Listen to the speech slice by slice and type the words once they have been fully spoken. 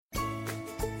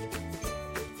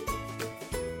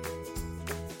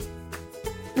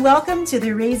Welcome to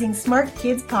the Raising Smart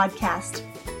Kids podcast.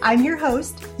 I'm your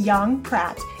host, Yang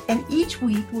Pratt, and each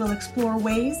week we'll explore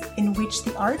ways in which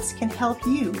the arts can help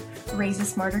you raise a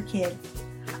smarter kid.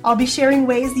 I'll be sharing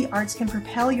ways the arts can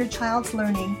propel your child's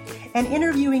learning and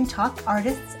interviewing top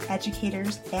artists,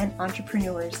 educators, and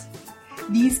entrepreneurs.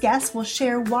 These guests will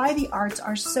share why the arts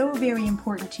are so very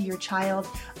important to your child,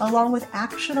 along with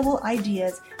actionable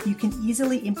ideas you can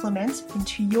easily implement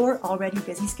into your already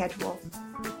busy schedule.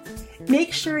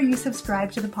 Make sure you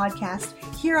subscribe to the podcast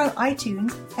here on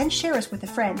iTunes and share us with a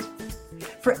friend.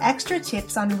 For extra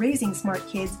tips on raising smart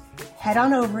kids, head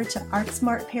on over to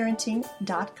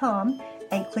artsmartparenting.com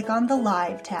and click on the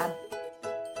Live tab.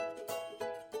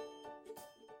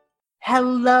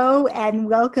 Hello and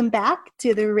welcome back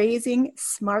to the Raising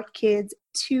Smart Kids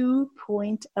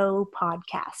 2.0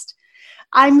 podcast.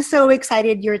 I'm so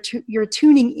excited you're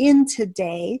tuning in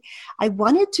today. I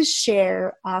wanted to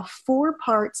share a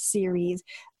 4-part series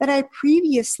that I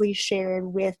previously shared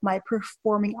with my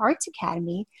Performing Arts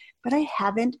Academy, but I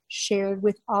haven't shared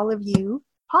with all of you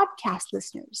podcast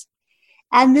listeners.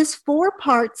 And this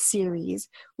 4-part series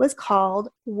was called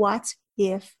What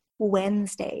If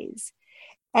Wednesdays?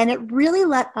 And it really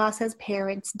let us as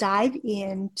parents dive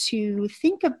in to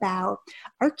think about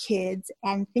our kids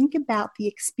and think about the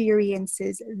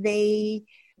experiences we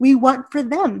want for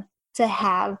them to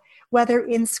have, whether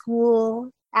in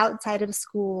school, outside of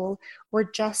school, or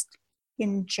just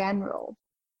in general.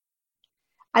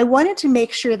 I wanted to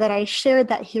make sure that I shared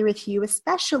that here with you,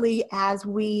 especially as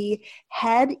we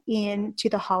head into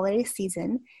the holiday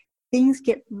season. Things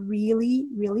get really,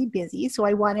 really busy. So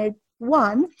I wanted,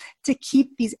 one, to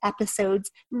keep these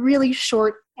episodes really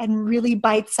short and really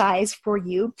bite-sized for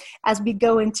you as we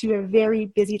go into a very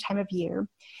busy time of year.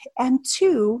 And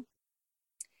 2,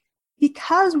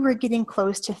 because we're getting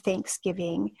close to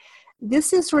Thanksgiving,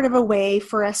 this is sort of a way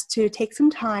for us to take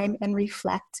some time and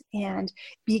reflect and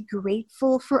be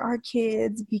grateful for our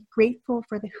kids, be grateful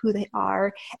for who they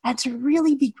are, and to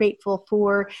really be grateful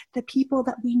for the people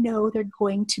that we know they're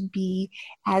going to be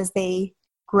as they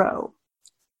grow.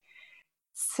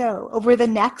 So over the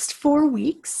next 4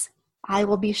 weeks, I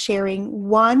will be sharing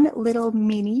one little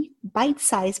mini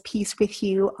bite-sized piece with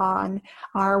you on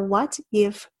our What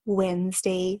If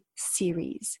Wednesday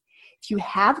series. If you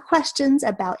have questions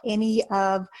about any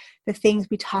of the things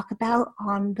we talk about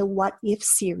on the What If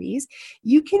series,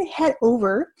 you can head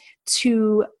over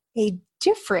to a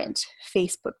different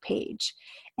Facebook page.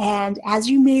 And as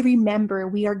you may remember,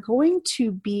 we are going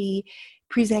to be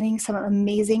presenting some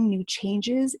amazing new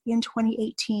changes in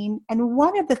 2018. And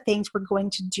one of the things we're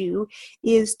going to do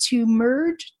is to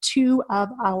merge 2 of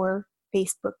our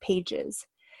Facebook pages.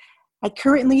 I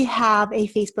currently have a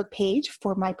Facebook page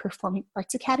for my Performing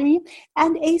Arts Academy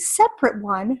and a separate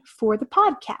one for the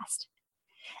podcast.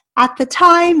 At the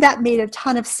time, that made a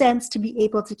ton of sense to be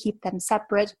able to keep them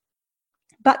separate.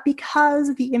 But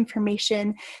because the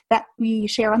information that we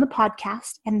share on the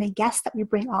podcast and the guests that we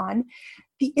bring on,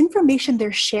 the information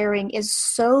they're sharing is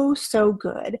so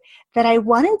good that I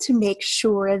wanted to make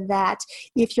sure that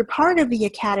if you're part of the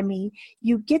Academy,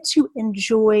 you get to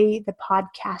enjoy the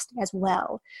podcast as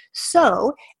well.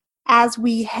 So as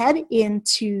we head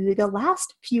into the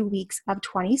last few weeks of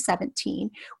 2017,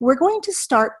 we're going to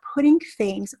start putting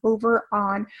things over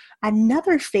on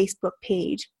another Facebook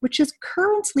page, which is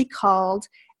currently called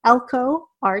Elko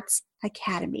Arts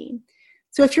Academy.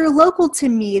 So if you're local to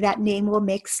me, that name will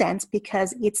make sense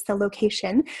because it's the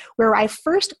location where I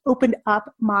first opened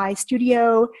up my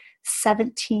studio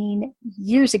 17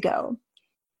 years ago.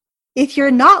 If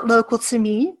you're not local to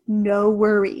me, no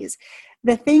worries.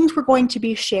 The things we're going to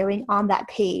be sharing on that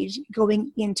page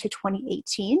going into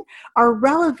 2018 are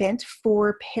relevant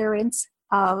for parents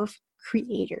of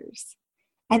creators.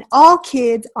 And all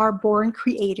kids are born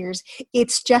creators.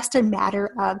 It's just a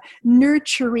matter of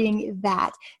nurturing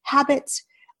that habit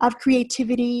of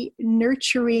creativity,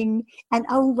 nurturing and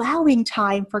allowing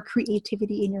time for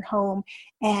creativity in your home,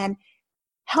 and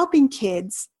helping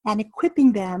kids and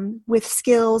equipping them with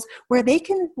skills where they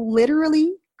can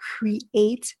literally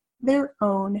create their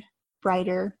own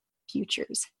brighter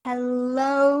futures.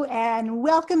 Hello and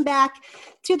welcome back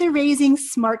to the Raising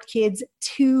Smart Kids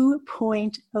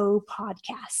 2.0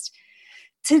 podcast.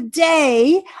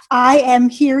 Today, I am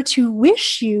here to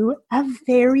wish you a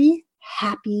very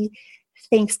happy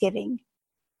Thanksgiving.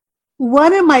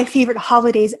 One of my favorite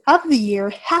holidays of the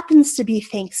year happens to be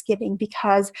Thanksgiving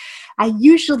because I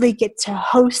usually get to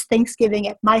host Thanksgiving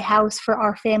at my house for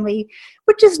our family,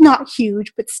 which is not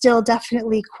huge, but still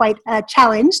definitely quite a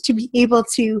challenge to be able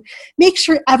to make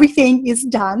sure everything is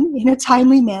done in a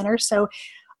timely manner so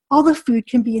all the food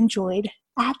can be enjoyed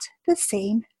at the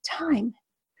same time.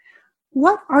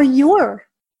 What are your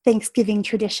Thanksgiving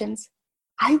traditions?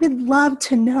 I would love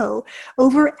to know.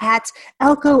 Over at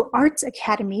Elko Arts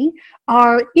Academy,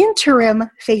 our interim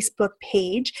Facebook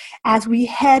page, as we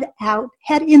head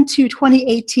into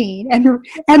 2018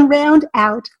 and round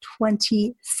out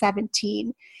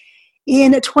 2017.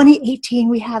 In 2018,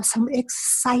 we have some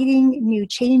exciting new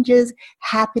changes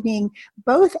happening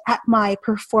both at my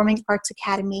Performing Arts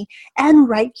Academy and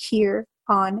right here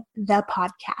on the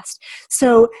podcast.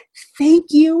 So thank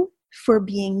you for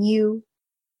being you.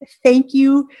 Thank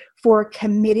you for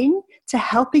committing to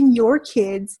helping your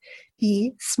kids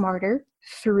be smarter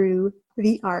through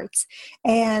the arts.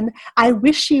 And I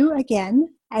wish you,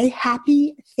 again, a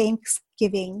happy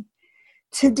Thanksgiving.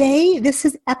 Today, this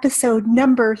is episode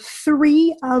number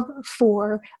 3 of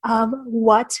 4 of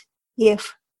What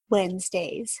If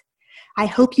Wednesdays. I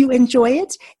hope you enjoy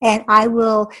it, and I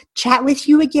will chat with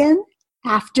you again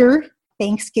after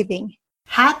Thanksgiving.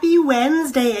 Happy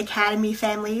Wednesday, Academy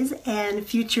families and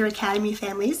future Academy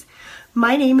families.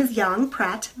 My name is Yang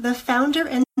Pratt, the founder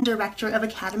and director of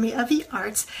Academy of the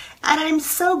Arts, and I'm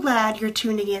so glad you're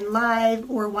tuning in live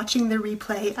or watching the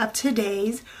replay of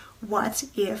today's What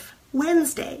If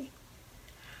Wednesday.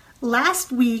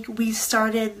 Last week we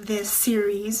started this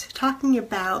series talking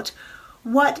about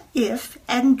what if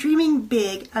and dreaming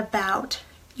big about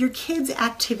your kids'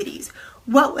 activities.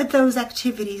 What would those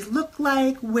activities look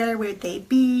like? Where would they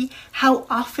be? How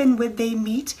often would they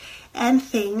meet? And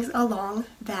things along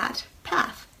that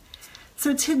path.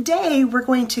 So today we're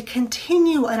going to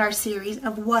continue on our series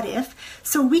of what if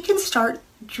so we can start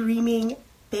dreaming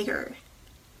bigger.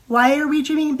 Why are we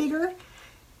dreaming bigger?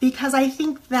 Because I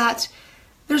think that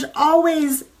there's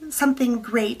always something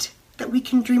great that we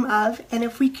can dream of, and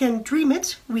if we can dream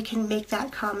it, we can make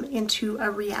that come into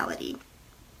a reality.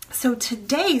 So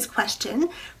today's question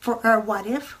for our What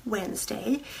If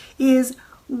Wednesday is,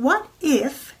 what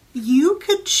if you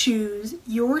could choose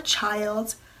your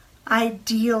child's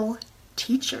ideal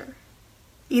teacher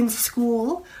in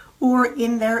school or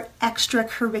in their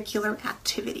extracurricular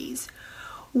activities?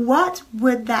 What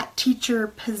would that teacher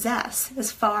possess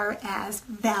as far as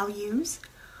values?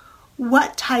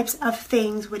 What types of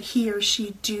things would he or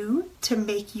she do to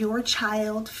make your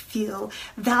child feel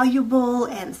valuable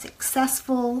and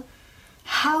successful?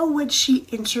 How would she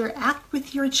interact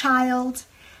with your child?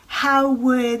 How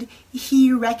would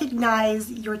he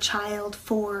recognize your child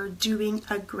for doing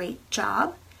a great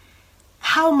job?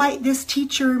 How might this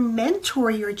teacher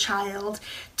mentor your child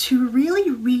to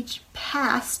really reach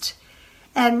past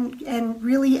and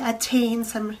really attain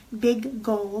some big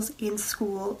goals in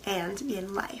school and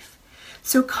in life?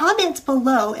 So comment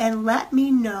below and let me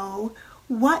know,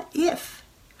 what if?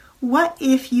 What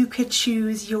if you could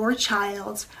choose your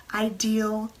child's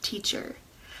ideal teacher?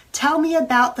 Tell me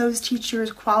about those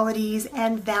teachers' qualities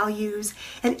and values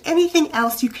and anything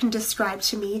else you can describe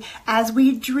to me as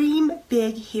we dream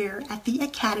big here at the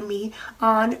Academy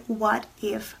on What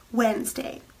If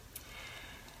Wednesday.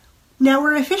 Now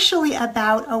we're officially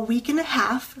about a week and a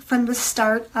half from the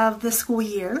start of the school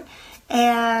year,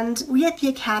 and we at the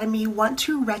Academy want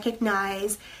to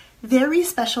recognize very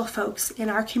special folks in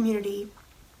our community.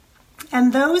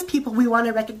 And those people we want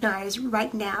to recognize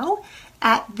right now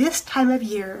at this time of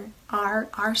year are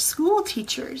our school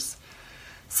teachers.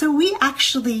 So we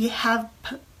actually have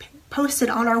posted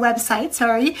on our website,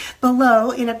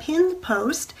 below in a pinned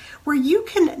post where you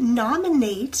can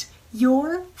nominate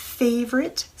your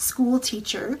favorite school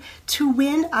teacher to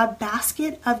win a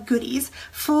basket of goodies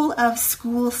full of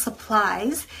school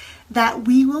supplies that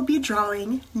we will be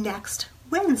drawing next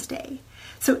Wednesday.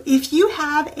 So if you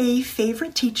have a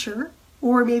favorite teacher,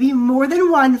 or maybe more than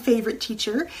one favorite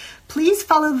teacher, please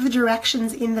follow the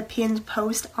directions in the pinned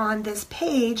post on this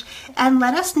page and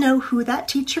let us know who that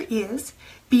teacher is.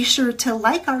 Be sure to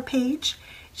like our page,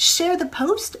 share the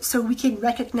post so we can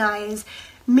recognize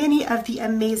many of the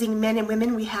amazing men and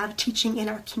women we have teaching in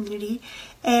our community,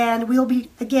 and we'll be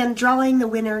again drawing the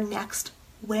winner next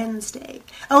Wednesday.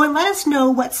 Oh, and let us know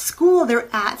what school they're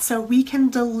at so we can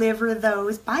deliver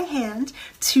those by hand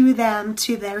to them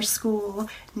to their school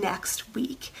next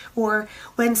week, or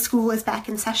when school is back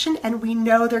in session and we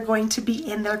know they're going to be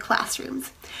in their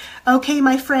classrooms. Okay,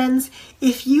 my friends,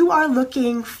 if you are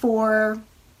looking for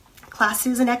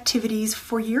classes and activities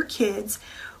for your kids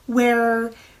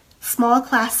where small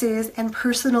classes and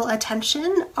personal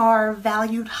attention are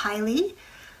valued highly,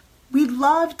 we'd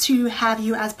love to have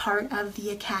you as part of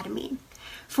the Academy.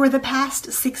 For the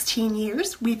past 16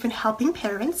 years, we've been helping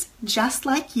parents just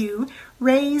like you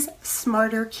raise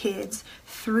smarter kids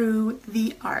through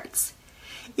the arts.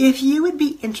 If you would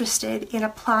be interested in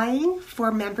applying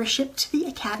for membership to the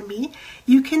Academy,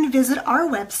 you can visit our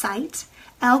website,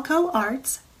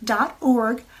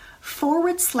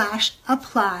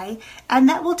 elcoarts.org/apply, and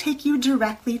that will take you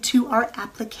directly to our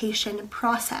application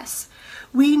process.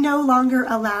 We no longer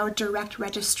allow direct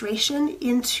registration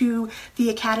into the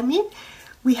Academy.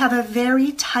 We have a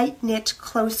very tight-knit,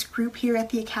 close group here at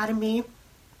the Academy,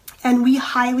 and we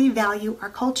highly value our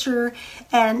culture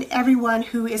and everyone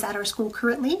who is at our school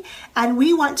currently, and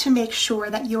we want to make sure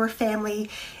that your family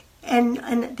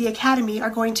and the Academy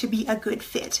are going to be a good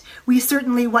fit. We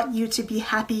certainly want you to be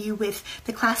happy with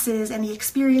the classes and the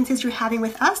experiences you're having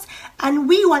with us, and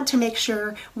we want to make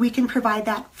sure we can provide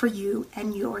that for you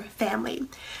and your family.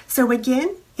 So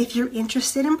again, if you're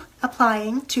interested in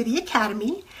applying to the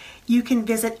Academy, you can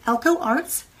visit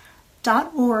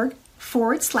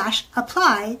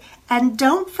elcoarts.org/apply, and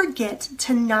don't forget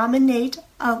to nominate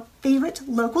a favorite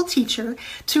local teacher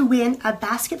to win a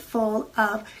basket full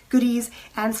of goodies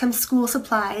and some school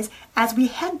supplies as we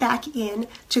head back in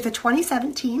to the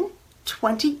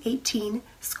 2017-2018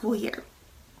 school year.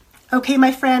 Okay,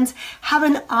 my friends, have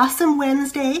an awesome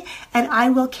Wednesday, and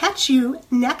I will catch you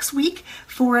next week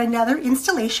for another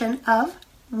installation of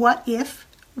What If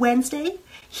Wednesday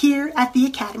here at the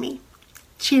Academy.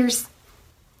 Cheers.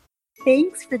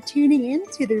 Thanks for tuning in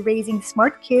to the Raising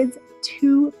Smart Kids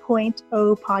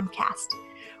 2.0 podcast.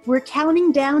 We're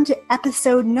counting down to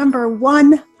episode number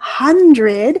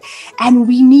 100, and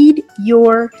we need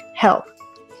your help.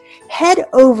 Head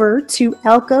over to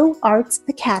Elco Arts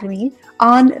Academy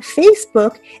on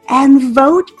Facebook and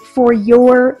vote for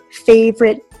your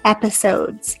favorite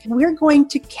episodes. We're going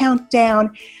to count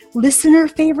down listener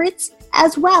favorites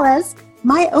as well as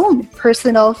my own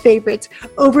personal favorites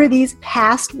over these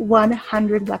past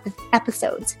 100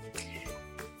 episodes.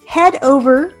 Head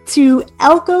over to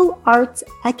Elco Arts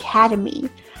Academy,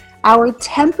 our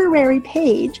temporary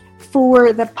page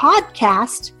for the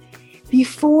podcast,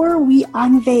 before we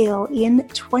unveil in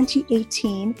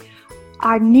 2018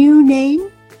 our new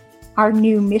name, our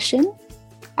new mission,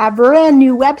 a brand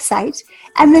new website,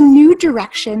 and the new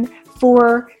direction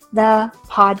for the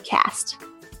podcast.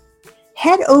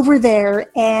 Head over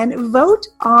there and vote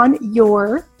on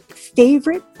your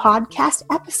favorite podcast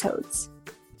episodes.